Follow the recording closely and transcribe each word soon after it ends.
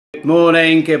Good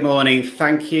morning. Good morning.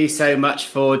 Thank you so much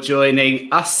for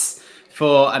joining us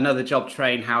for another Job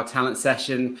Train How Talent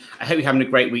session. I hope you're having a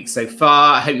great week so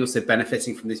far. I hope you're also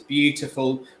benefiting from this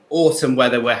beautiful autumn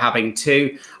weather we're having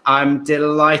too. I'm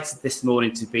delighted this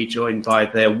morning to be joined by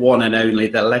the one and only,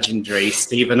 the legendary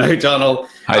Stephen O'Donnell.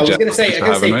 Hi, I was going to say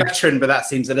me. veteran, but that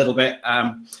seems a little bit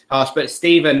harsh. But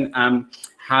Stephen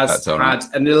has had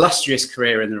an illustrious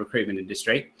career in the recruitment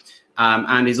industry.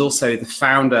 And is also the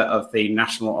founder of the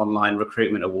National Online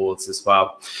Recruitment Awards as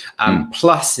well.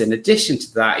 Plus, in addition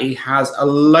to that, he has a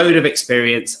load of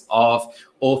experience of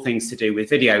all things to do with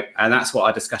video. And that's what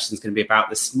our discussion is going to be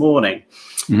about this morning.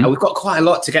 We've got quite a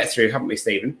lot to get through, haven't we,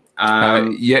 Stephen?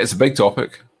 Yeah, it's a big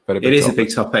topic. It is a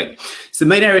big topic. So the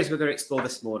main areas we're going to explore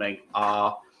this morning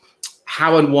are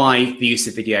how and why the use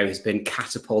of video has been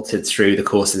catapulted through the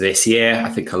course of this year. I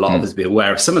think a lot of us will be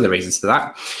aware of some of the reasons for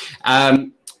that.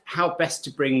 How best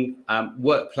to bring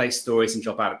workplace stories and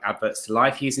job adverts to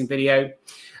life using video,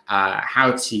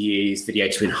 how to use video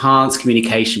to enhance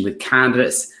communication with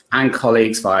candidates and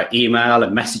colleagues via email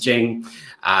and messaging,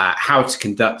 how to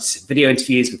conduct video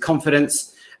interviews with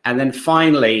confidence, and then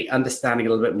finally, understanding a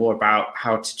little bit more about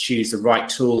how to choose the right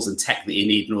tools and tech that you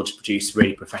need in order to produce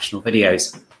really professional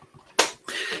videos.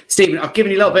 Stephen, I've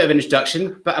given you a little bit of an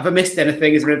introduction, but have I missed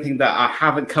anything? Is there anything that I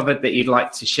haven't covered that you'd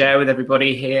like to share with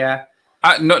everybody here?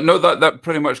 No, that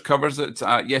pretty much covers it.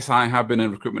 Yes, I have been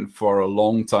in recruitment for a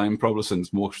long time, probably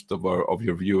since most of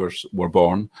your viewers were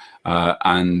born,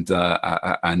 and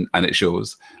it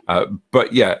shows.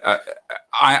 But yeah,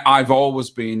 I've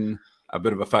always been a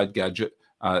bit of a fad gadget.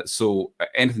 So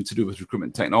anything to do with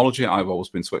recruitment technology, I've always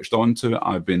been switched on to.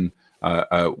 I've been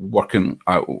running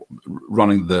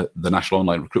the National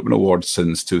Online Recruitment Awards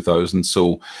since 2000.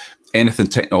 So anything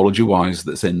technology-wise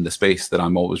that's in the space that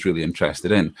I'm always really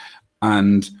interested in.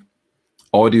 And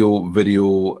audio,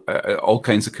 video, all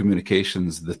kinds of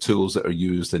communications, the tools that are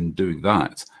used in doing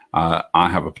that, I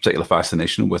have a particular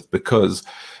fascination with, because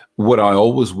what I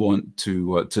always want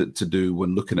to do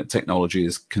when looking at technology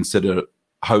is consider,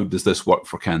 how does this work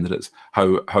for candidates?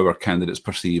 How are candidates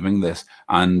perceiving this?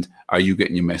 And are you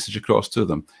getting your message across to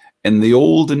them? In the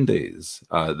olden days,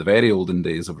 the very olden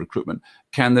days of recruitment,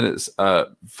 candidates,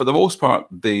 for the most part,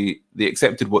 they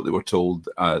accepted what they were told.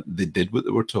 They did what they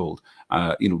were told.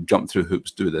 Jump through hoops,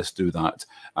 do this, do that,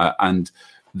 and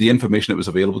the information that was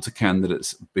available to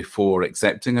candidates before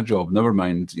accepting a job, never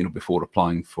mind, before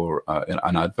applying for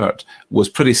an advert, was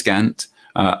pretty scant.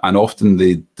 And often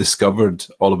they discovered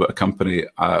all about a company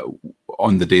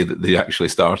on the day that they actually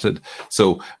started.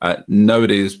 So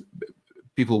nowadays,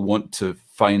 people want to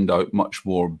find out much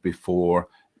more before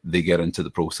they get into the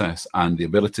process, and the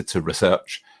ability to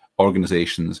research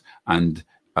organizations and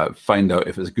find out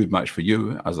if it's a good match for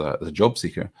you as a job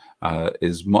seeker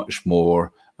is much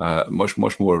more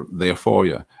there for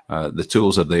you. The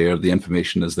tools are there, the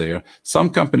information is there. Some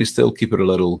companies still keep it a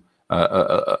little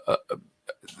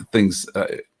things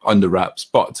under wraps,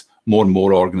 but more and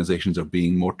more organizations are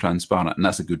being more transparent, and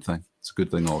that's a good thing. It's a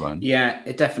good thing all around. Yeah,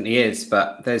 it definitely is.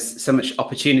 But there's so much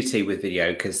opportunity with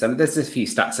video, because there's a few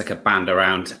stats I could band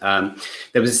around.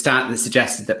 There was a stat that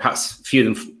suggested that perhaps fewer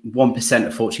than 1%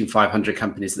 of Fortune 500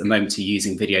 companies at the moment are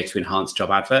using video to enhance job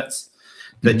adverts.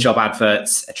 That job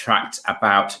adverts attract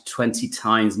about 20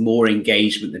 times more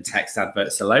engagement than text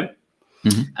adverts alone.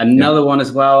 Another one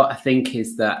as well, I think,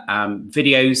 is that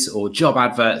videos or job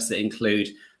adverts that include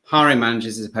hiring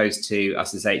managers as opposed to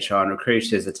us as HR and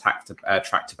recruiters attract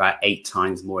about 8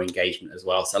 times more engagement as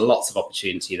well. So lots of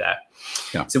opportunity there.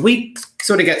 Yeah. So we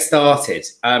sort of get started.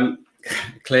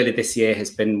 Clearly this year has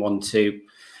been one to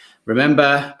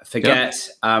remember, forget,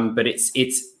 but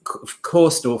it's of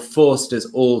course forced us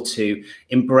all to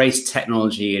embrace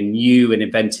technology in new and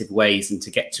inventive ways, and to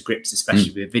get to grips,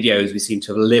 especially with videos. We seem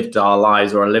to have lived our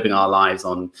lives, or are living our lives,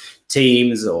 on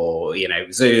Teams or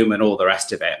Zoom and all the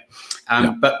rest of it.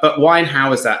 But why and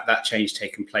how has that change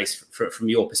taken place from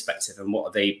your perspective, and what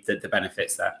are the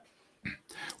benefits there?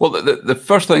 Well, the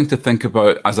first thing to think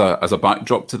about as a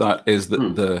backdrop to that is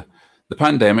that the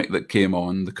pandemic that came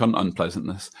on, the current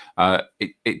unpleasantness,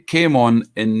 it came on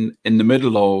in the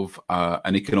middle of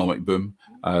an economic boom.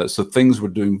 So things were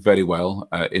doing very well.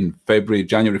 In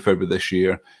January, February this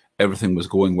year, everything was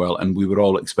going well, and we were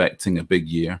all expecting a big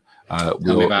year. But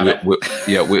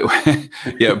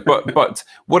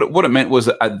what it meant was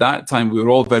that at that time we were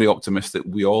all very optimistic.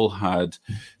 We all had,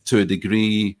 to a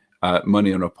degree,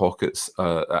 money in our pockets,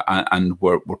 and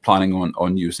we're planning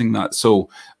on using that. So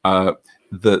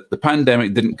the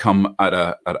pandemic didn't come at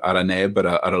an ebb,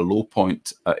 at a low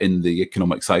point in the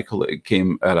economic cycle. It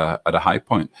came at a high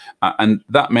point, and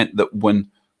that meant that when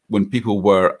people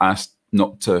were asked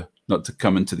not to not to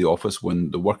come into the office when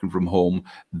they're working from home,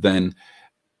 then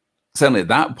certainly at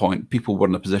that point, people were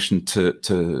in a position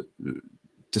to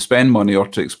spend money or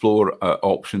to explore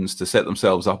options to set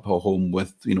themselves up at home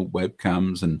with, you know,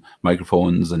 webcams and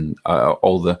microphones and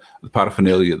all the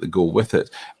paraphernalia that go with it.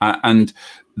 And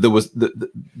there was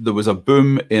a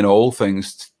boom in all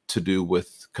things to do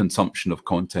with consumption of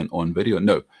content on video.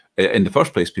 Now, in the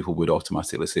first place, people would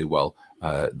automatically say, well,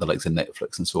 the likes of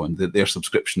Netflix and so on, their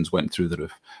subscriptions went through the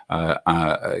roof.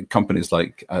 Companies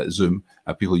like Zoom,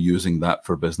 people using that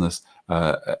for business,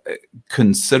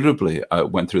 considerably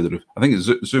went through the roof. I think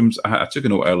Zoom's, I took a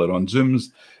note earlier on,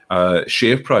 Zoom's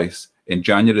share price in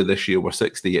January this year were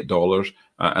 $68,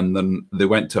 and then they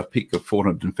went to a peak of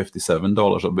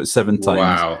 $457, about 7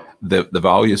 times the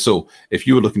value. So if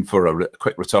you were looking for a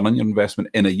quick return on your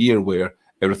investment in a year where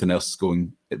everything else is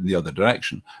going in the other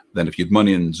direction, then if you had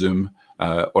money in Zoom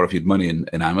or if you had money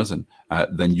in Amazon,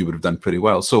 then you would have done pretty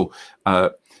well. So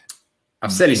I've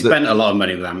certainly spent a lot of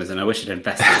money with Amazon. I wish I'd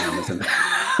invested in Amazon.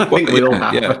 I think we all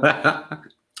have. Yeah.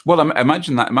 Well,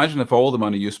 imagine that. Imagine if all the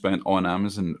money you spent on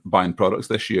Amazon buying products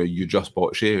this year, you just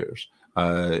bought shares.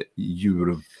 You would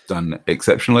have done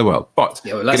exceptionally well. But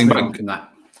yeah, well, let's move on from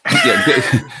that.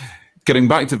 Yeah, getting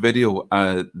back to video,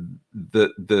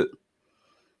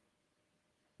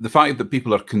 the fact that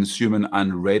people are consuming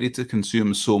and ready to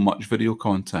consume so much video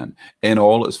content in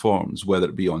all its forms, whether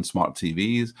it be on smart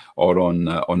TVs or on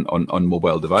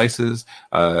mobile devices,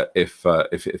 if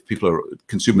people are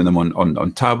consuming them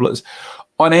on tablets,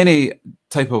 on any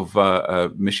type of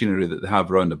machinery that they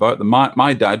have around about them.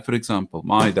 My dad, for example,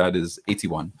 my dad is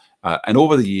 81. And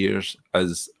over the years,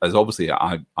 as obviously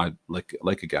I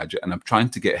like a gadget, and I'm trying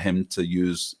to get him to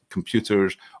use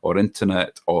computers or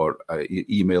internet or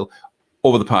email.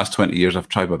 Over the past 20 years, I've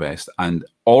tried my best, and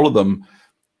all of them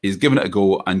he's given it a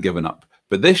go and given up.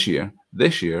 But this year,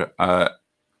 on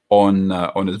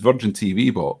his Virgin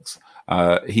TV box,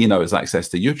 he now has access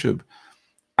to YouTube,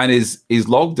 and is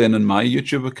logged in on my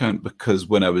YouTube account because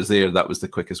when I was there, that was the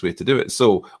quickest way to do it.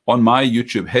 So on my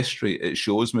YouTube history, it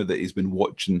shows me that he's been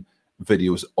watching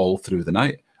videos all through the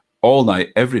night, all night,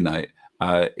 every night.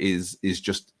 Is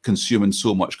just consuming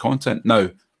so much content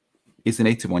now. He's an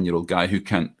 81-year-old guy who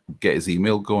can't get his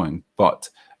email going, but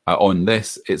on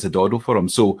this, it's a doddle for him.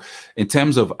 So in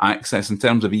terms of access, in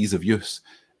terms of ease of use,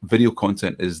 video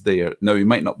content is there. Now, he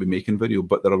might not be making video,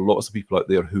 but there are lots of people out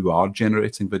there who are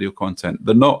generating video content.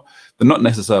 They're not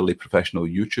necessarily professional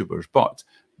YouTubers, but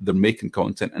they're making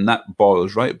content, and that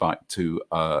boils right back to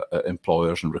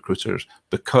employers and recruiters,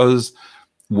 because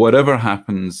whatever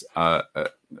happens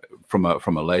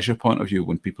from a leisure point of view,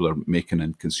 when people are making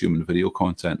and consuming video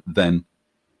content, then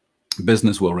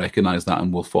business will recognize that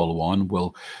and will follow on,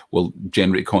 will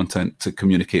generate content to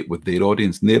communicate with their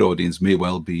audience. And their audience may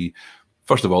well be,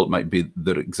 first of all, it might be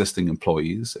their existing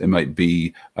employees. It might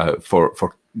be for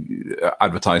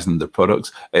advertising their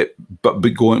products. But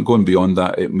going beyond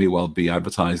that, it may well be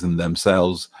advertising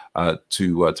themselves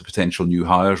to potential new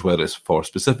hires, whether it's for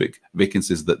specific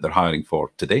vacancies that they're hiring for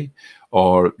today,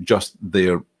 or just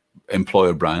their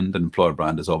employer brand. And employer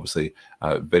brand is obviously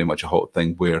very much a hot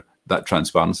thing, where that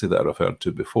transparency that I referred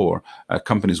to before,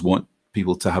 companies want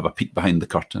people to have a peek behind the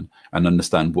curtain and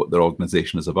understand what their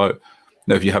organization is about.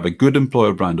 Now, if you have a good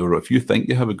employer brand, or if you think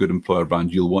you have a good employer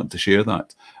brand, you'll want to share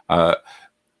that.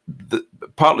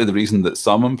 Partly the reason that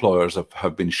some employers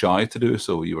have been shy to do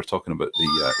so. You were talking about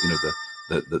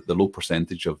the low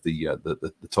percentage of the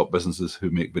top businesses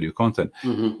who make video content.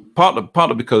 Mm-hmm.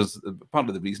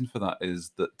 Partly the reason for that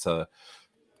is that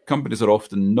companies are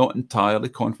often not entirely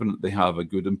confident they have a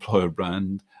good employer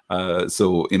brand.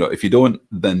 So if you don't,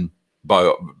 then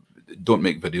don't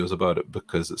make videos about it,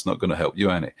 because it's not going to help you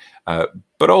any.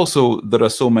 But also, there are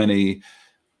so many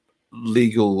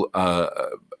legal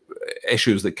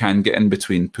issues that can get in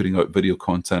between putting out video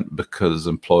content, because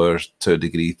employers, to a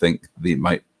degree, think they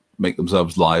might make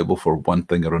themselves liable for one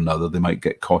thing or another. They might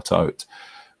get caught out.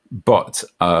 But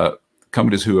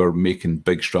companies who are making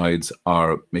big strides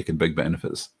are making big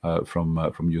benefits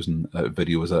from using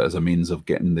video as a means of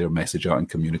getting their message out and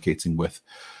communicating with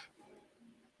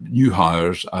new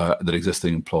hires, their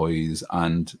existing employees,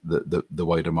 and the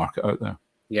wider market out there.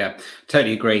 Yeah,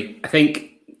 totally agree. I think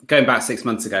going back 6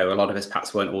 months ago, a lot of us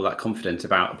perhaps weren't all that confident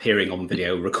about appearing on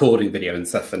video, recording video and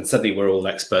stuff, and suddenly we're all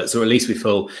experts, or at least we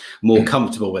feel more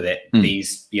comfortable with it.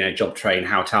 These, job train,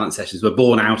 how talent sessions were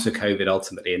born out of COVID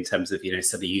ultimately, in terms of,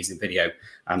 suddenly using video.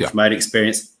 From my own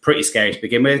experience, pretty scary to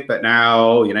begin with, but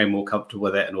now, more comfortable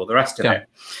with it and all the rest of it.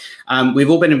 We've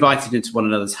all been invited into one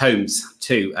another's homes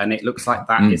too. And it looks like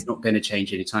that is not going to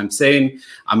change anytime soon.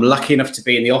 I'm lucky enough to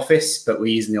be in the office, but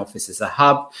we're using the office as a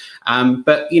hub.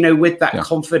 But, you know, with that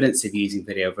confidence of using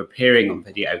video, of appearing on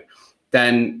video,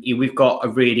 then we've got a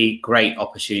really great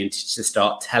opportunity to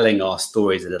start telling our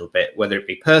stories a little bit, whether it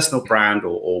be personal brand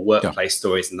or workplace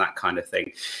stories and that kind of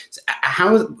thing. So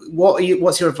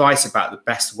what's your advice about the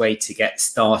best way to get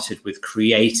started with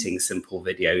creating simple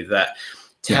video that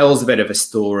tells a bit of a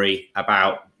story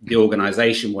about the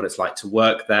organization, what it's like to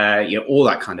work there, you know, all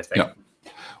that kind of thing?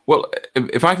 Well,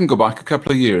 if I can go back a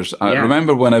couple of years, I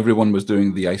remember when everyone was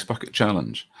doing the ice bucket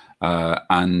challenge,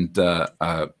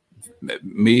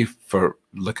 me, for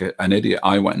like an idiot,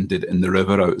 I went and did it in the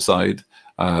river outside.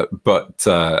 But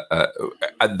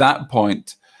at that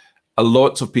point,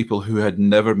 lots of people who had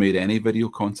never made any video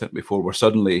content before were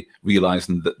suddenly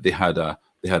realizing that they had a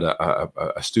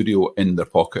studio in their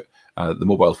pocket. The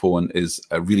mobile phone is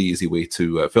a really easy way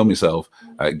to film yourself,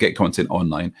 get content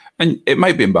online. And it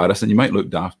might be embarrassing, you might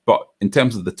look daft, but in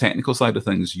terms of the technical side of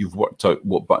things, you've worked out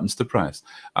what buttons to press.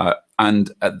 And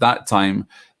at that time,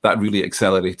 that really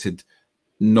accelerated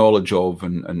knowledge of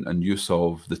and use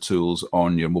of the tools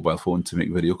on your mobile phone to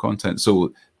make video content.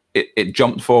 So it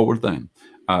jumped forward then.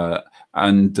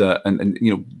 And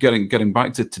you know, getting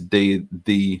back to today,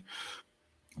 the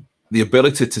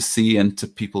ability to see into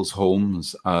people's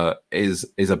homes is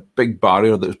a big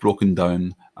barrier that's broken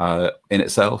down in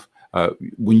itself.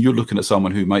 When you're looking at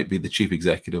someone who might be the chief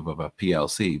executive of a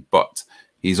PLC, but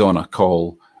he's on a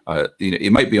call, you know, he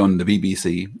might be on the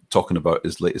BBC talking about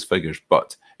his latest figures,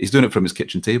 but he's doing it from his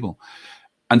kitchen table,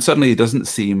 and suddenly it doesn't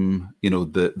seem, you know,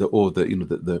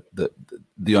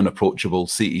 the unapproachable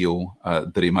CEO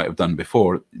that he might have done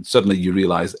before. Suddenly you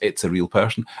realize it's a real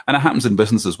person. And it happens in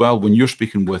business as well. When you're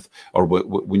speaking with, or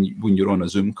when you're on a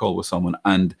Zoom call with someone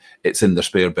and it's in their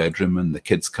spare bedroom and the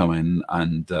kids come in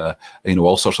and you know,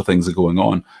 all sorts of things are going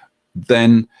on,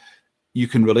 then you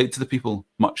can relate to the people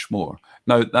much more.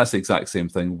 Now, that's the exact same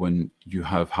thing when you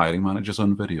have hiring managers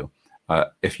on video.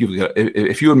 If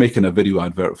you were making a video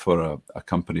advert for a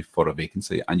company for a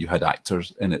vacancy and you had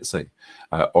actors in it, say,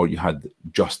 or you had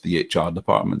just the HR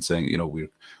department saying, you know, we're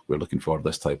looking for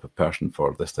this type of person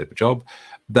for this type of job,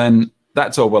 then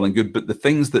that's all well and good. But the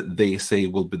things that they say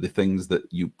will be the things that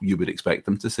you would expect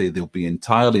them to say. They'll be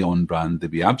entirely on brand. They'll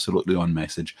be absolutely on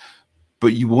message.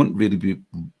 But you won't really be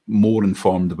more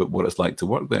informed about what it's like to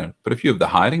work there. But if you have the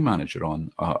hiring manager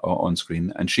on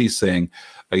screen and she's saying,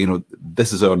 you know,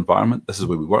 this is our environment, this is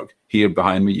where we work. Here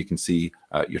behind me, you can see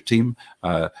your team.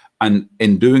 And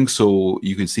in doing so,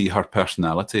 you can see her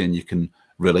personality and you can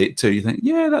relate to her. You think,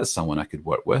 yeah, that's someone I could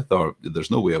work with, or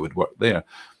there's no way I would work there.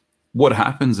 What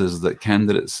happens is that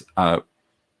candidates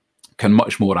can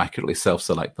much more accurately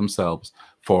self-select themselves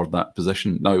for that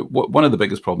position. Now, one of the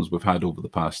biggest problems we've had over the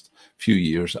past few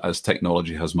years as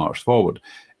technology has marched forward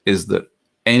is that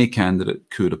any candidate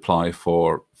could apply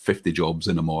for 50 jobs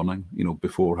in a morning, you know,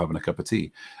 before having a cup of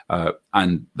tea.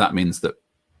 And that means that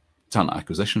talent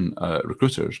acquisition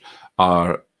recruiters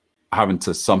are having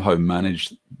to somehow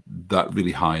manage that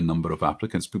really high number of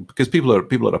applicants because people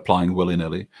are applying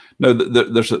willy-nilly. Now,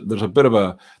 there's a bit of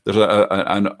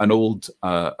an old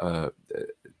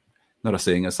not a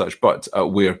saying as such, but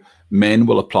where men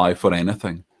will apply for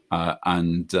anything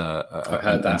and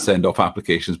send off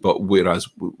applications, but whereas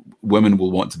women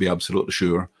will want to be absolutely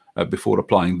sure before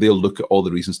applying. They'll look at all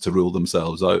the reasons to rule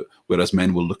themselves out, whereas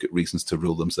men will look at reasons to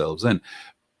rule themselves in.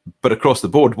 But across the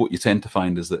board, what you tend to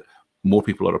find is that more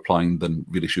people are applying than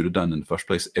really should have done in the first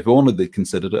place, if only they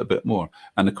considered it a bit more.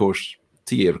 And of course,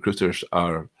 TA recruiters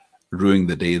are ruining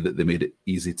the day that they made it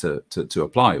easy to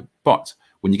apply. But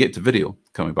when you get to video,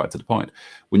 coming back to the point,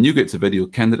 when you get to video,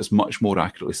 candidates much more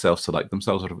accurately self-select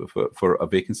themselves for a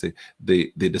vacancy.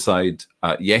 They decide,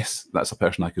 yes, that's a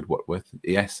person I could work with.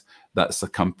 Yes, that's a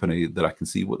company that I can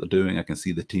see what they're doing. I can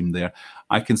see the team there.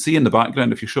 I can see in the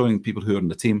background, if you're showing people who are in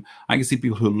the team, I can see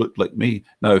people who look like me.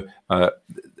 Now,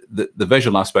 the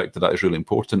visual aspect of that is really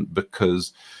important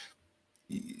because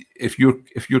if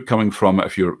you're coming from,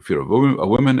 if you're a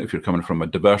woman, if you're coming from a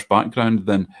diverse background,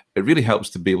 then it really helps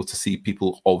to be able to see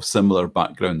people of similar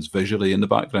backgrounds visually in the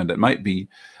background. It might be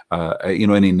you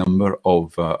know, any number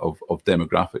of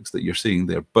demographics that you're seeing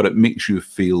there, but it makes you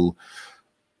feel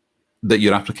that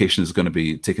your application is going to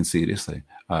be taken seriously.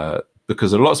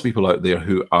 Because there are lots of people out there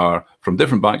who are from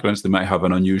different backgrounds. They might have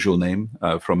an unusual name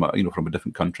from a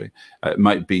different country. It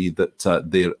might be that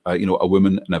they're you know, a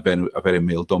woman in a very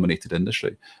male-dominated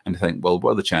industry, and you think, well,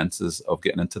 what are the chances of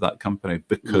getting into that company?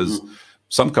 Because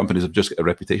some companies have just got a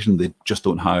reputation; they just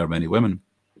don't hire many women.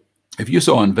 If you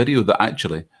saw on video that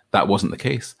actually that wasn't the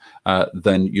case,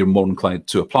 then you're more inclined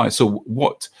to apply. So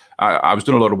what I was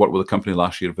doing a lot of work with a company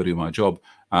last year, VideoMyJob,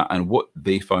 and what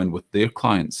they found with their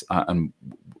clients, and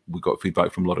we got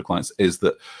feedback from a lot of clients, is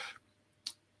that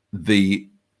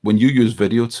when you use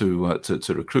video to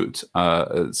recruit,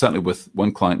 certainly with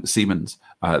one client, Siemens,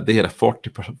 they had a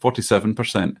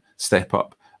 47% step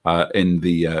up in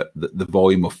the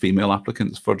volume of female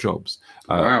applicants for jobs.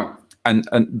 Wow.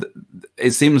 And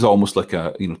it seems almost like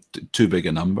a too big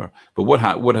a number. But what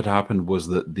had happened was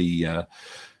that the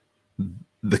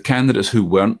candidates who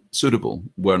weren't suitable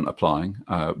weren't applying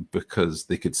because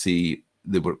they could see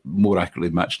they were more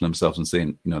accurately matching themselves and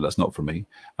saying, that's not for me.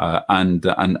 And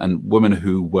women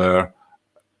who were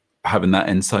having that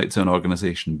insight to an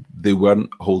organization, they weren't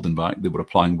holding back. They were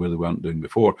applying where they weren't doing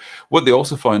before. What they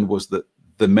also found was that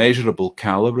the measurable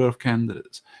caliber of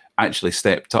candidates actually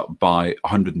stepped up by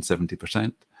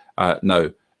 170%.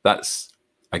 Now, that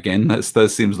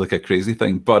seems like a crazy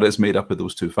thing, but it's made up of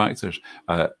those two factors.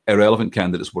 Irrelevant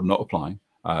candidates were not applying,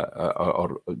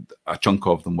 or a chunk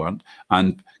of them weren't.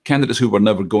 And candidates who were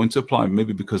never going to apply,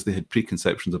 maybe because they had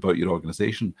preconceptions about your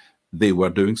organization, they were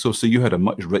doing so. So you had a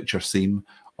much richer seam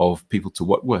of people to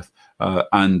work with.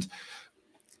 And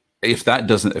if that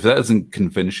doesn't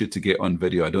convince you to get on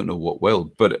video, I don't know what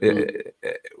will. But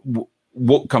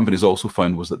what companies also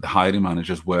found was that the hiring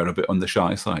managers were a bit on the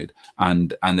shy side,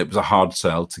 and it was a hard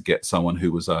sell to get someone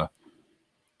who was a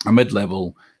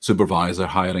mid-level supervisor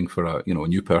hiring for a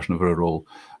new person for a role.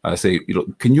 Say,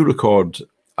 can you record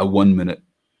a 1 minute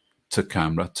to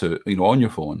camera on your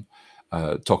phone,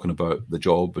 talking about the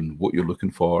job and what you're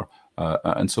looking for,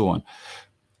 and so on.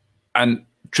 And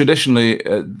traditionally,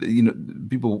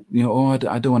 people, oh,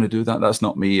 I don't want to do that. That's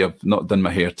not me. I've not done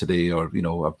my hair today, or, I've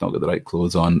not got the right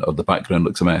clothes on, or the background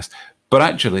looks a mess. But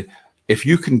actually, if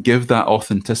you can give that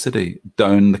authenticity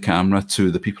down the camera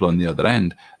to the people on the other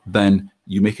end, then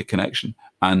you make a connection.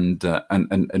 And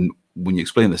when you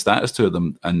explain the status to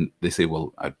them and they say,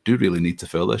 well, I do really need to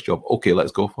fill this job. Okay,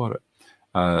 let's go for it.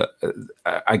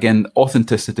 Again,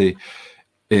 authenticity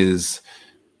is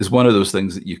one of those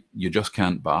things that you just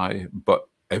can't buy, but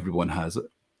everyone has it.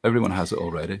 Everyone has it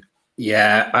already.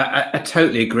 Yeah, I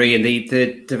totally agree. And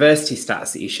the diversity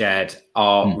stats that you shared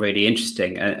are really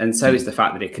interesting. And so is the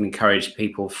fact that it can encourage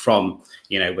people from,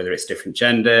 whether it's different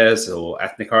genders or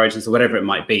ethnic origins or whatever it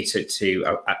might be,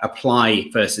 to apply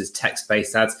versus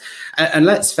text-based ads. And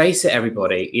let's face it,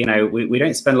 everybody, we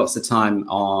don't spend lots of time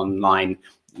online,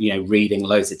 reading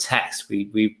loads of text.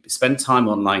 We spend time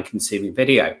online consuming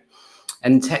video.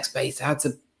 And text-based ads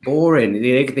are boring.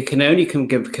 They can only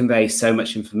convey so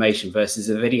much information versus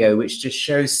a video, which just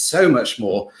shows so much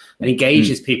more and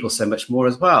engages people so much more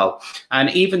as well.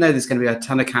 And even though there's going to be a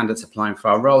ton of candidates applying for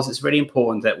our roles, it's really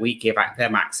important that we give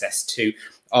them access to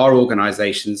our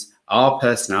organizations, our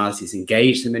personalities,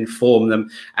 engage them, inform them.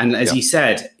 And as you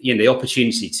said, the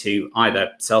opportunity to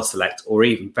either self-select or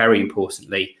even very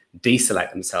importantly,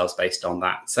 deselect themselves based on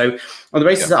that. So on the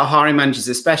basis that our hiring managers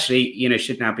especially,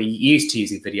 should now be used to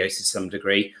using videos to some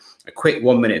degree, a quick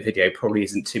 1 minute video probably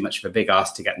isn't too much of a big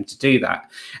ask to get them to do that.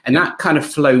 And that kind of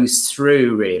flows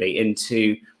through really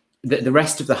into the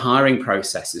rest of the hiring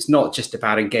process. It's not just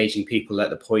about engaging people at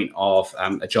the point of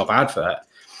a job advert,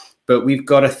 but we've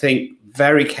got to think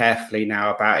very carefully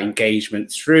now about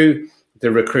engagement through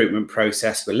the recruitment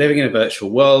process. We're living in a virtual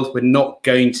world. We're not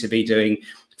going to be doing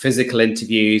physical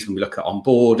interviews. When we look at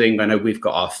onboarding, I know we've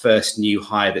got our first new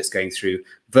hire that's going through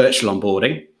virtual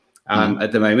onboarding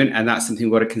at the moment, and that's something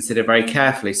we've got to consider very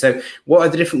carefully. So what are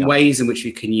the different ways in which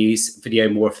we can use video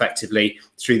more effectively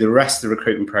through the rest of the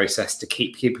recruitment process to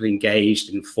keep people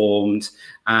engaged, informed,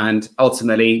 and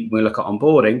ultimately, when we look at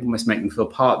onboarding, we must make them feel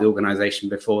part of the organization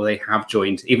before they have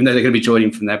joined, even though they're going to be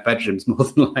joining from their bedrooms more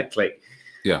than likely.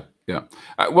 Yeah.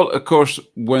 Well, of course,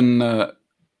 when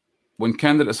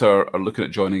candidates are looking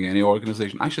at joining any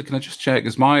organization, actually, can I just check,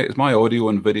 is my audio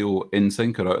and video in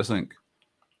sync or out of sync?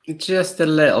 Just a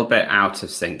little bit out of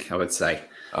sync, I would say.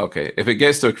 Okay, if it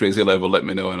gets to a crazy level, let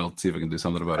me know and I'll see if I can do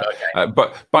something about it. Okay.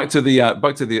 But back to the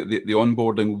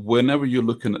onboarding. Whenever you're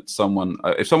looking at someone,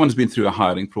 if someone's been through a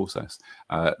hiring process,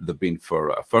 they've been for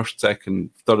a first,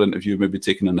 second, third interview, maybe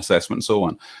taking an assessment and so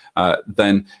on,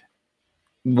 then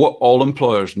what all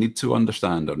employers need to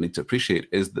understand or need to appreciate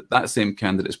is that same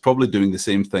candidate is probably doing the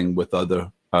same thing with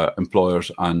other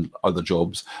employers and other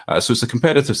jobs. So it's a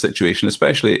competitive situation,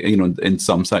 especially in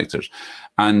some sectors.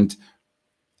 And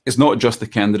it's not just the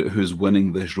candidate who's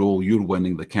winning this role, you're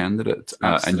winning the candidate.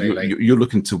 And you're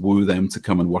looking to woo them to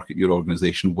come and work at your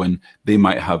organization when they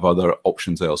might have other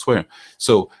options elsewhere.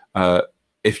 So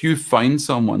if you find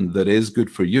someone that is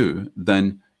good for you,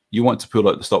 then you want to pull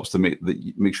out the stops to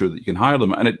make sure that you can hire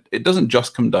them. And it doesn't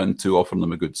just come down to offering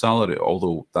them a good salary,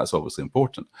 although that's obviously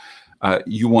important.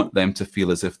 You want them to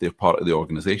feel as if they're part of the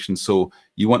organization. So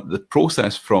you want the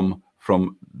process from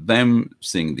them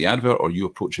seeing the advert or you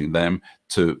approaching them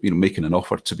to making an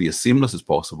offer to be as seamless as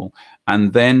possible,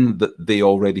 and then that they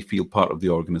already feel part of the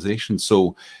organization.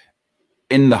 So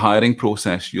in the hiring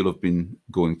process, you'll have been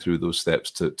going through those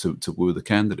steps to woo the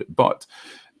candidate. But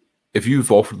if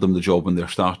you've offered them the job when they're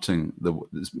starting,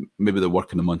 maybe they're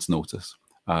working a month's notice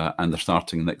and they're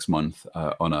starting next month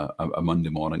on a Monday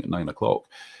morning at 9 o'clock,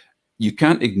 you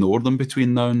can't ignore them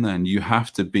between now and then. You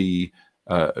have to be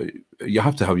you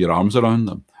have to have your arms around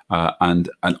them, and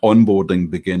onboarding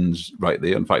begins right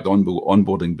there. In fact,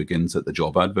 onboarding begins at the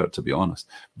job advert, to be honest.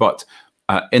 But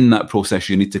in that process,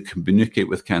 you need to communicate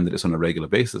with candidates on a regular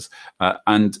basis,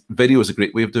 and video is a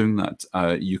great way of doing that.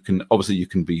 You can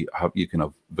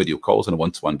have video calls on a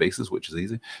one-to-one basis, which is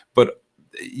easy, but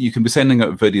you can be sending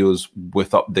out videos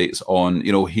with updates on,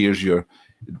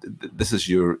 this is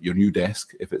your new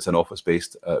desk if it's an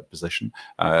office-based position.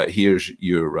 Here's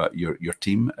your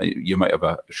team. You might have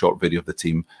a short video of the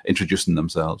team introducing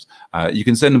themselves. You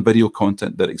can send them video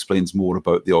content that explains more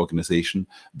about the organization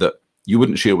that you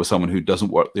wouldn't share with someone who doesn't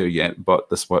work there yet, but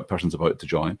this person's about to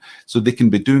join. So they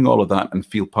can be doing all of that and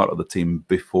feel part of the team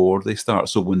before they start.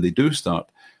 So when they do start,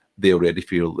 they already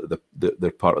feel that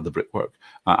they're part of the brickwork.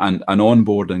 And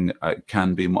onboarding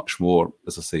can be much more,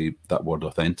 as I say, that word,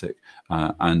 authentic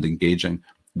and engaging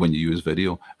when you use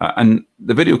video. And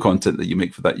the video content that you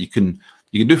make for that, you can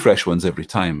do fresh ones every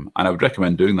time, and I would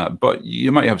recommend doing that. But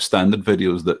you might have standard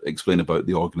videos that explain about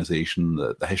the organization,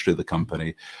 the history of the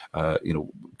company,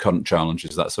 current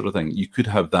challenges, that sort of thing. You could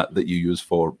have that you use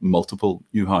for multiple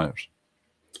new hires.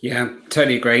 Yeah,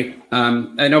 totally agree.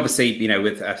 And obviously,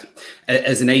 with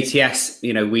as an ATS,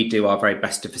 we do our very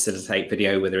best to facilitate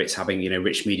video, whether it's having,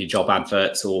 rich media job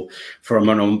adverts, or from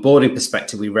an onboarding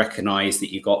perspective, we recognize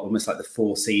that you've got almost like the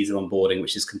 4 C's of onboarding,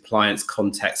 which is compliance,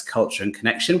 context, culture, and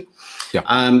connection. Yeah.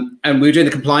 And we were doing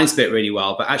the compliance bit really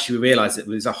well, but actually we realized that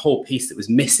there was a whole piece that was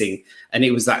missing, and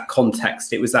it was that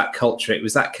context, it was that culture, it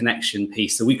was that connection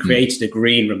piece. So we created a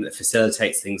green room that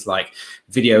facilitates things like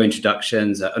video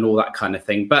introductions and all that kind of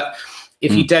thing. But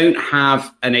if you don't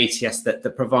have an ATS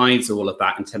that provides all of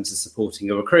that in terms of supporting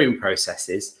your recruiting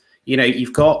processes,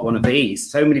 you've got one of these.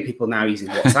 So many people now using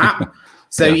WhatsApp.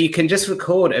 So you can just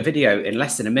record a video in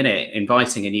less than a minute,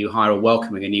 inviting a new hire or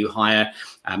welcoming a new hire.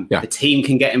 The team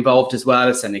can get involved as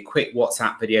well, sending quick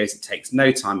WhatsApp videos. It takes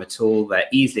no time at all. They're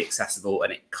easily accessible,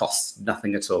 and it costs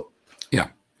nothing at all. Yeah.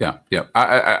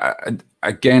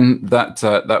 Again,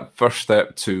 that first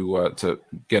step to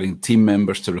getting team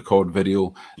members to record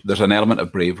video, there's an element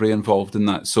of bravery involved in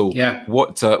that. So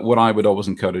what I would always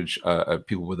encourage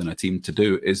people within a team to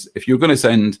do is, if you're going to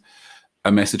send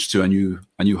a message to a new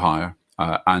hire,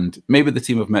 and maybe the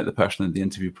team have met the person in the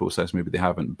interview process, maybe they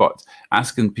haven't, but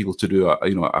asking people to do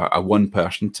a one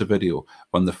person to video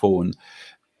on the phone,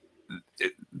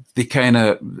 they kind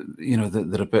of,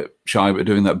 they're a bit shy about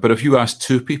doing that. But if you ask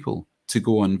 2 people to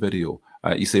go on video,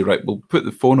 you say, right, we'll put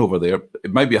the phone over there.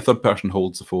 It might be a third person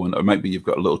holds the phone, or it might be you've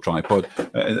got a little tripod.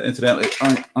 Incidentally,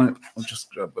 I'll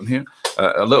just grab one here.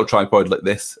 A little tripod like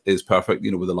this is perfect,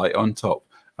 with a light on top.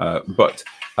 But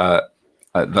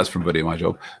that's from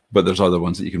VideoMyJob. But there's other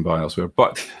ones that you can buy elsewhere.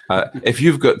 But if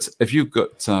you've got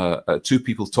 2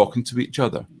 people talking to each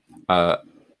other,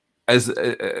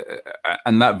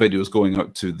 and that video is going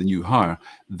out to the new hire,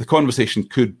 the conversation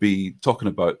could be talking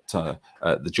about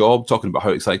the job, talking about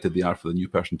how excited they are for the new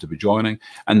person to be joining.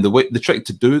 And the trick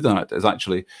to do that is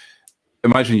actually,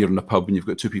 imagine you're in a pub and you've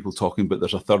got 2 people talking, but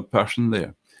there's a third person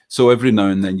there. So every now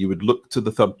and then you would look to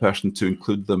the third person to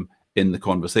include them in the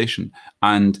conversation.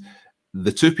 And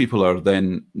the 2 people are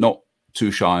then not too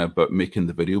shy about making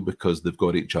the video because they've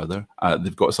got each other.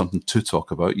 They've got something to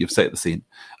talk about. You've set the scene.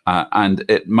 And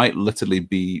it might literally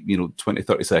be, 20,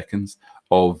 30 seconds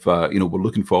of, we're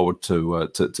looking forward to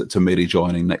Mary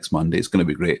joining next Monday. It's going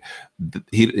to be great.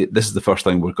 This is the first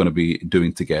thing we're going to be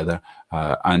doing together.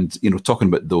 And, talking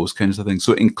about those kinds of things.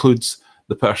 So it includes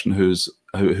the person who's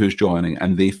joining,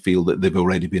 and they feel that they've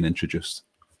already been introduced.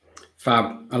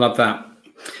 Fab. I love that.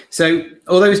 So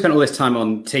although we spent all this time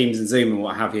on Teams and Zoom and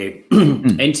what have you,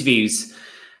 interviews,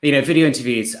 video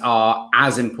interviews are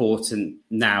as important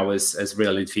now as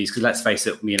real interviews, because let's face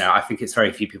it, I think it's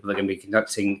very few people that are going to be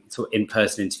conducting sort of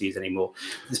in-person interviews anymore.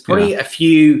 There's probably a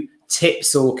few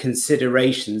tips or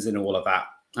considerations in all of that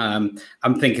I'm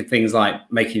thinking things like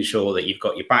making sure that you've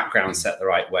got your background set the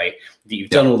right way, that you've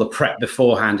done all the prep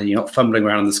beforehand and you're not fumbling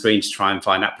around on the screen to try and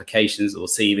find applications or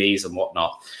CVs and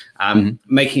whatnot.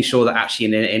 Making sure that actually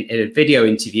in a video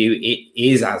interview, it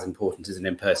is as important as an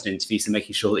in-person interview. So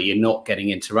making sure that you're not getting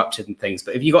interrupted and things.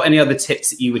 But have you got any other tips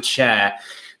that you would share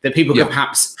that people could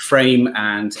perhaps frame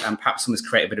and perhaps almost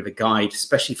create a bit of a guide,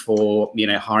 especially for, you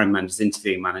know, hiring managers,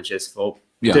 interviewing managers, for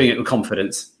doing it with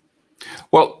confidence?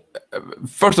 Well,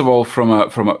 first of all,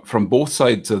 from both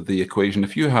sides of the equation,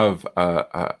 if you have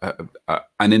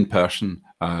an in-person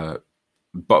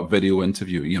but video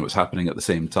interview, you know, it's happening at the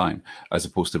same time as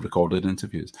opposed to recorded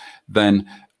interviews, then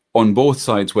on both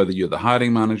sides, whether you're the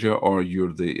hiring manager or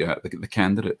you're the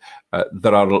candidate,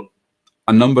 there are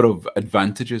a number of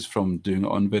advantages from doing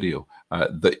it on video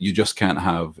that you just can't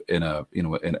have in a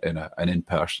an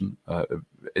in-person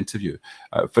interview.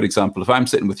 For example, if I'm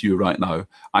sitting with you right now,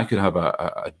 I could have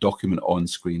a document on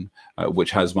screen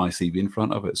which has my CV in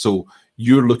front of it. So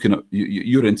you're looking at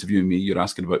you're interviewing me, you're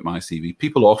asking about my CV.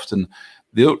 People often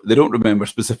they don't remember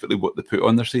specifically what they put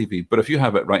on their CV, but if you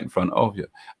have it right in front of you,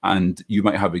 and you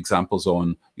might have examples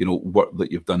on, you know, work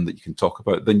that you've done that you can talk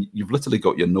about, then you've literally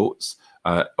got your notes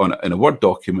in a Word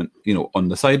document, you know, on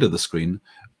the side of the screen.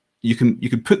 You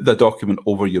can put the document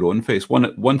over your own face.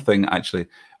 One thing actually,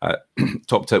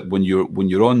 top tip, when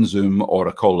you're on Zoom or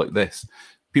a call like this,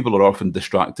 people are often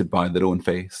distracted by their own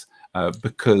face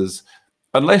because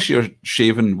unless you're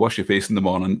shaven, wash your face in the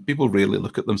morning, people rarely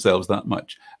look at themselves that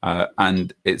much,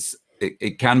 and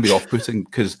it can be off-putting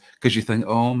because you think,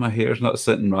 oh, my hair's not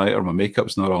sitting right, or my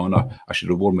makeup's not on, or I should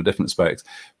have worn my different specs.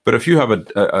 But if you have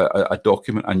a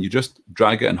document and you just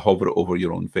drag it and hover it over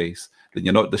your own face, then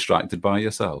you're not distracted by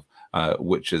yourself,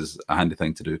 which is a handy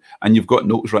thing to do. And you've got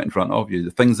notes right in front of you,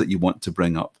 the things that you want to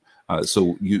bring up.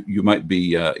 So you might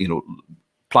be, you know,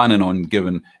 planning on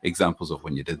giving examples of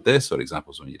when you did this or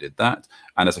examples when you did that.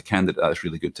 And as a candidate, that's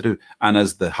really good to do. And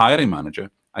as the hiring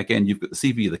manager, again, you've got the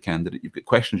CV of the candidate, you've got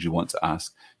questions you want to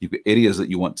ask, you've got areas that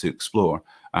you want to explore,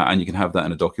 and you can have that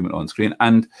in a document on screen.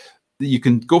 And you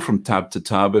can go from tab to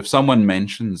tab. If someone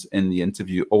mentions in the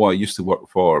interview, oh, I used to work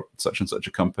for such and such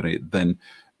a company, then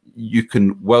you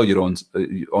can, while you're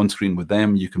on screen with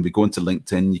them, you can be going to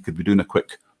LinkedIn, you could be doing a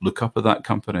quick look up of that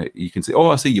company. You can say, oh,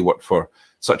 I see you work for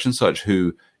such and such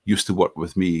who used to work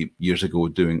with me years ago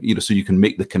doing, you know, so you can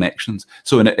make the connections.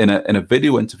 So in a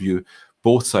video interview,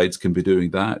 both sides can be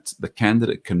doing that. The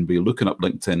candidate can be looking up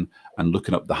LinkedIn and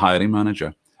looking up the hiring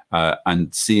manager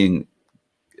and seeing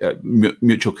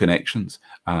mutual connections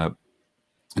and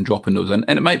dropping those in.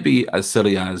 And it might be as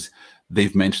silly as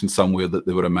they've mentioned somewhere that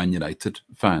they were a Man United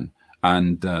fan,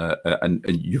 and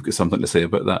you've got something to say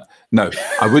about that. Now,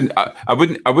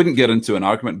 I wouldn't get into an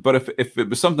argument, but if it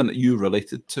was something that you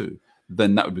related to,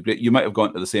 then that would be great. You might have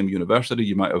gone to the same university,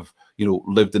 you might have, you know,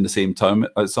 lived in the same town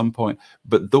at some point,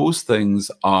 but those things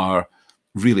are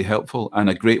really helpful and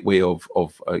a great way of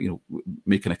you know,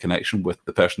 making a connection with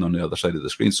the person on the other side of the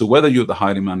screen. So whether you're the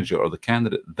hiring manager or the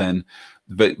candidate, then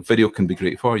video can be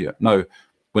great for you. Now,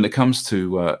 when it comes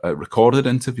to recorded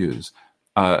interviews,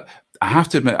 I have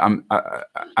to admit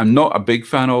I'm not a big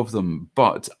fan of them,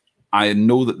 but I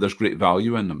know that there's great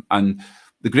value in them. And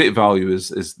the great value is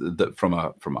that from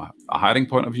a hiring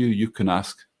point of view, you can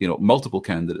ask, you know, multiple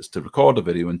candidates to record a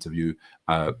video interview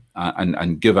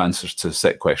and give answers to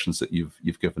set questions that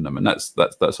you've given them, and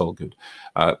that's all good.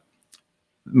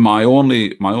 My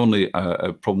only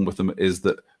problem with them is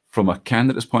that from a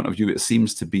candidate's point of view, it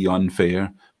seems to be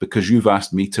unfair because you've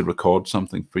asked me to record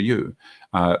something for you,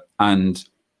 and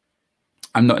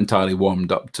I'm not entirely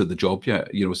warmed up to the job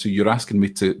yet, you know, so you're asking me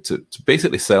to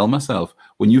basically sell myself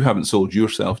when you haven't sold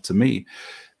yourself to me.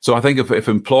 So I think if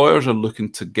employers are looking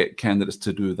to get candidates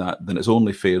to do that, then it's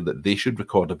only fair that they should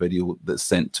record a video that's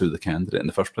sent to the candidate in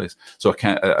the first place. So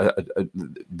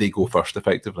they go first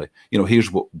effectively. You know,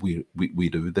 here's what we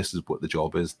do. This is what the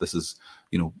job is. This is,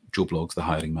 you know, Joe Bloggs, the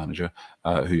hiring manager,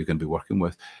 who you're going to be working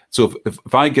with. So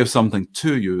if I give something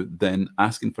to you, then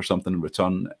asking for something in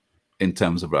return in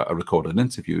terms of a recorded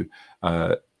interview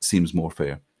seems more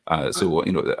fair. So,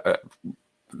 you know,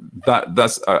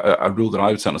 that's a rule that I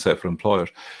would certainly set for employers.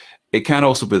 It can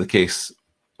also be the case,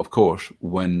 of course,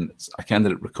 when a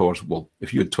candidate records, well,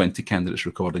 if you had 20 candidates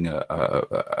recording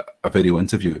a video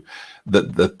interview,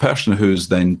 that the person who's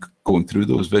then going through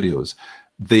those videos,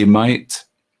 they might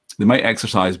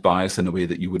exercise bias in a way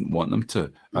that you wouldn't want them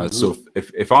to. So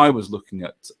if I was looking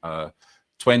at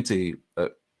 20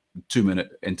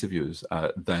 2-minute interviews,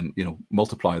 then, you know,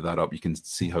 multiply that up, you can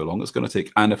see how long it's going to take.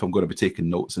 And if I'm going to be taking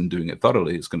notes and doing it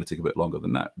thoroughly, it's going to take a bit longer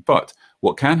than that. But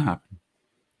what can happen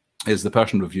is the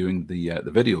person reviewing the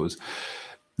videos,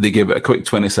 they give it a quick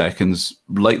 20 seconds,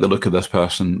 like the look of this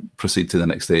person, proceed to the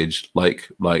next stage, like,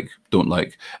 don't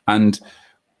like. And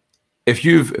if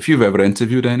you've ever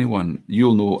interviewed anyone,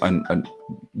 you'll know, and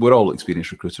we're all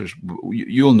experienced recruiters,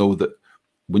 you'll know that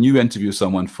when you interview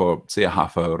someone for, say, a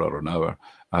half hour or an hour,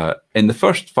 in the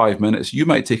first 5 minutes, you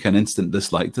might take an instant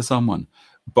dislike to someone,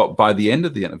 but by the end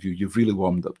of the interview, you've really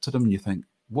warmed up to them, and you think,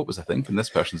 what was I thinking? This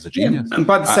person's a genius. Yeah. And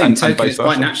by the same token, it's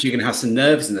quite naturally you're going to have some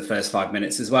nerves in the first 5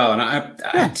 minutes as well.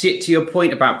 And to your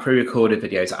point about pre-recorded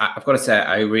videos, I've got to say,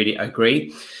 I really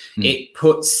agree. It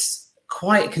puts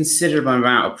quite a considerable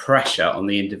amount of pressure on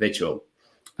the individual.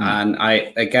 And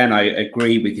I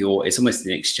agree with it's almost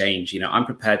an exchange. You know, I'm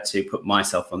prepared to put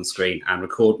myself on screen and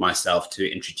record myself to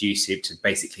introduce you, to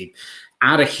basically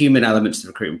add a human element to the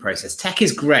recruitment process. Tech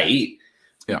is great,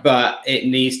 but it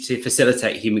needs to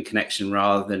facilitate human connection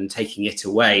rather than taking it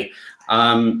away.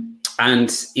 And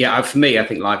yeah, for me, I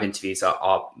think live interviews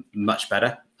are much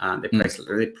better.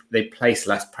 They place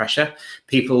less pressure.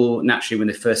 People naturally, when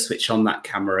they first switch on that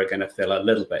camera, are going to feel a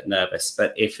little bit nervous.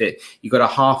 But if you've got a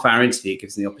half-hour interview, it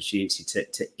gives them the opportunity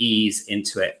to ease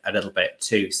into it a little bit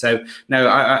too. So no,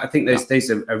 I think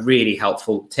those are really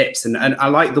helpful tips. And I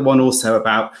like the one also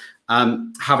about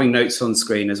having notes on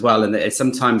screen as well. And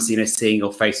sometimes, you know, seeing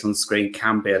your face on screen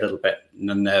can be a little bit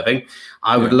unnerving.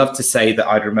 I would love to say that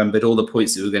I'd remembered all the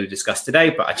points that we were going to discuss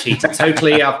today, but I cheated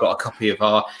totally. I've got a copy of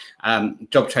our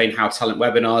Job Train How Talent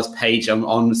webinars page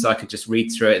on, so I could just read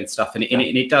through it and stuff. And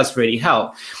it does really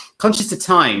help. Conscious of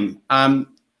time,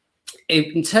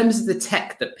 in terms of the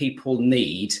tech that people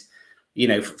need, you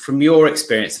know, from your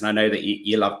experience, and I know that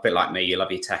you love, a bit like me, you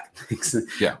love your tech things.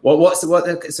 Yeah. What's the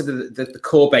sort of the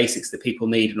core basics that people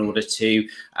need in order to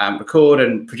record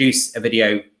and produce a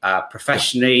video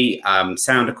professionally,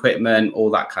 sound equipment, all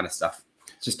that kind of stuff?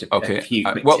 Just a few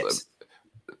quick tips.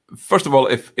 First of all,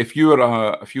 if you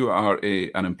are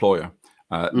an employer,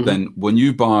 then when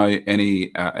you buy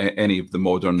any of the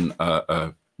modern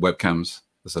webcams,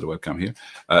 this is a webcam here,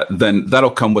 then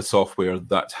that'll come with software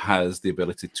that has the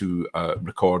ability to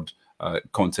record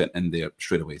content in there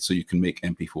straight away. So you can make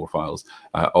MP4 files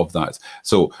of that.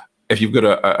 So if you've got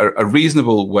a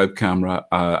reasonable web camera,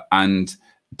 and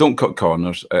don't cut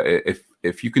corners,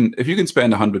 if you can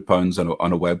spend £100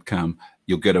 on a webcam,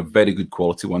 you'll get a very good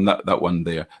quality one. That one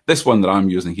there. This one that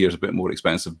I'm using here is a bit more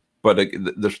expensive, but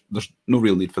there's no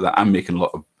real need for that. I'm making a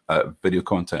lot of video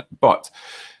content, but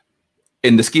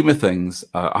in the scheme of things,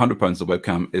 £100 a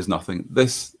webcam is nothing.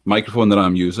 This microphone that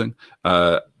I'm using,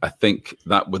 I think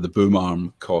that with the boom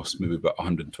arm costs maybe about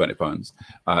 £120,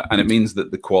 and it means that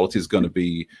the quality is going to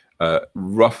be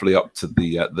roughly up to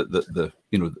the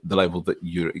level that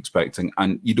you're expecting,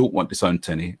 and you don't want to sound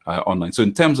tinny online. So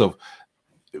in terms of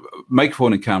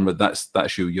microphone and camera, that's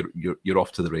you're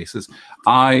off to the races.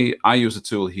 I use a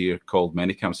tool here called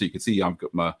ManyCam, so you can see I've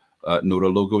got my Nora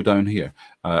logo down here,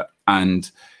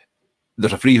 and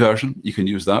there's a free version. You can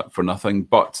use that for nothing,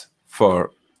 but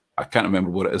for, I can't remember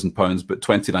what it is in pounds, but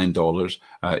 $29,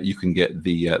 you can get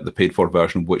the paid for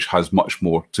version, which has much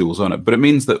more tools on it. But it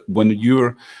means that when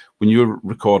you're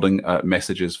recording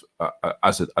messages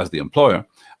as the employer,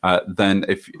 then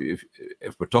if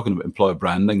we're talking about employer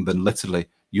branding, then literally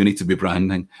you need to be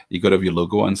branding. You've got to have your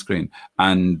logo on screen,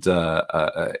 and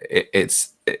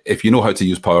if you know how to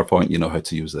use PowerPoint, you know how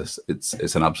to use this.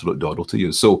 It's an absolute doddle to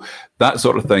use. So that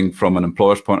sort of thing, from an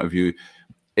employer's point of view,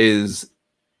 is,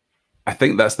 I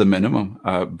think that's the minimum,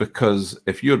 because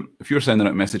if you're sending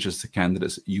out messages to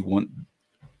candidates, you want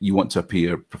to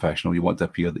appear professional. You want to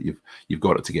appear that you've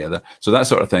got it together. So that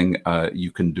sort of thing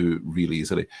you can do really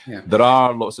easily. Yeah. There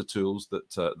are lots of tools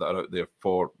that are out there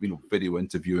for video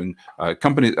interviewing. One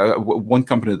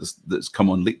company that's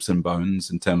come on leaps and bounds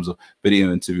in terms of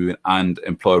video interviewing and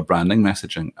employer branding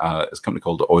messaging is a company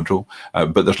called Audro.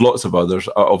 But there's lots of others.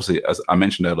 Obviously, as I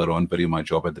mentioned earlier on,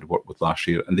 VideoMyJob I did work with last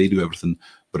year, and they do everything,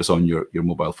 but it's on your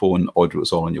mobile phone. Audro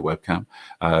is all on your webcam.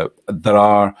 There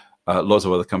are lots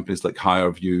of other companies like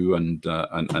HireView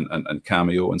and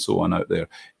Cameo and so on out there.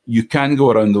 You can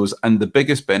go around those, and the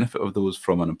biggest benefit of those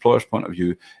from an employer's point of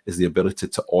view is the ability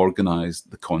to organize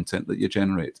the content that you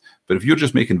generate. But if you're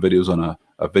just making videos on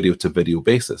a video-to-video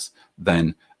basis,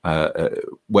 then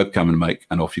webcam and mic,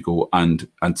 and off you go, and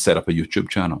set up a YouTube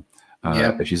channel.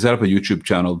 If you set up a YouTube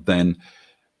channel, then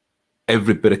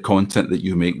every bit of content that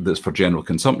you make that's for general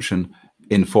consumption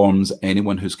informs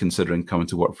anyone who's considering coming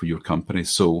to work for your company.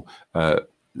 So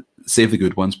save the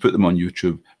good ones, put them on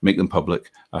YouTube, make them public,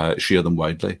 share them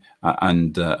widely,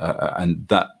 and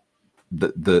that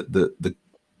the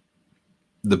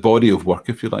the body of work,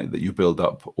 if you like, that you build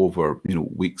up over, you know,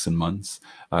 weeks and months,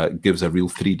 gives a real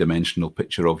three-dimensional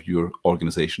picture of your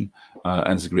organization,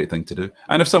 and it's a great thing to do.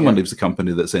 And if someone leaves the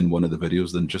company that's in one of the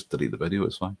videos, then just delete the video.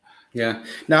 It's fine. Yeah,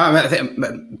 no, I mean, I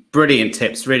think brilliant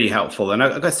tips, really helpful. And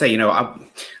I've got to say, you know,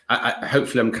 I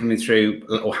hopefully I'm coming through,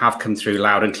 or have come through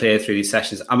loud and clear through these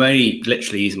sessions. I'm only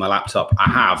literally using my laptop. I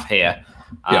have here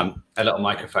a little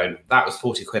microphone that was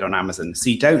 40 quid on Amazon, so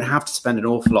you don't have to spend an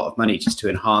awful lot of money just to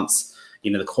enhance,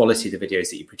 you know, the quality of the videos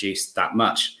that you produce that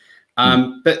much.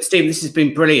 But Steve, this has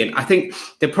been brilliant. I think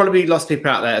there'll probably be lots of people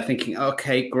out there thinking,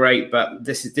 okay, great, but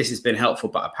this has been helpful,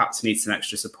 but I perhaps need some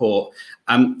extra support.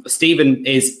 Stephen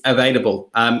is available.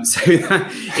 So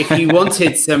if you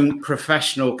wanted some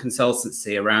professional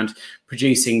consultancy around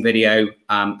producing video,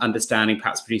 understanding,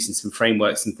 perhaps producing some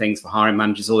frameworks and things for hiring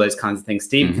managers, all those kinds of things,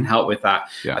 Stephen can help with that.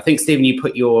 I think, Stephen, you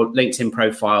put your LinkedIn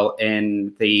profile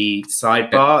in the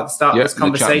sidebar at the start of this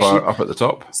conversation. The chat bar up at the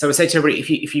top. So I say to everybody,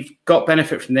 if you've got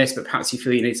benefit from this, but perhaps you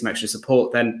feel you need some extra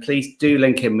support, then please do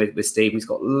link in with Steve. He's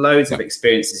got loads of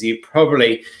experiences. You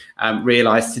probably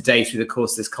realised today through the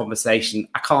course of this conversation.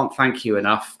 I can't thank you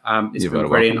enough. It's been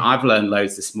brilliant. I've learned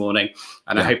loads this morning,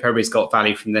 and I hope everybody's got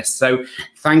value from this. So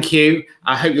thank you.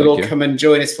 I hope you'll all come and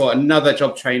join us for another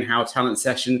Job Train How Talent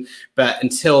session. But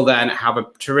until then, have a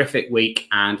terrific week,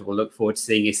 and we'll look forward to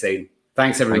seeing you soon.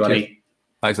 Thanks, everybody.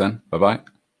 Thanks, then. Bye-bye.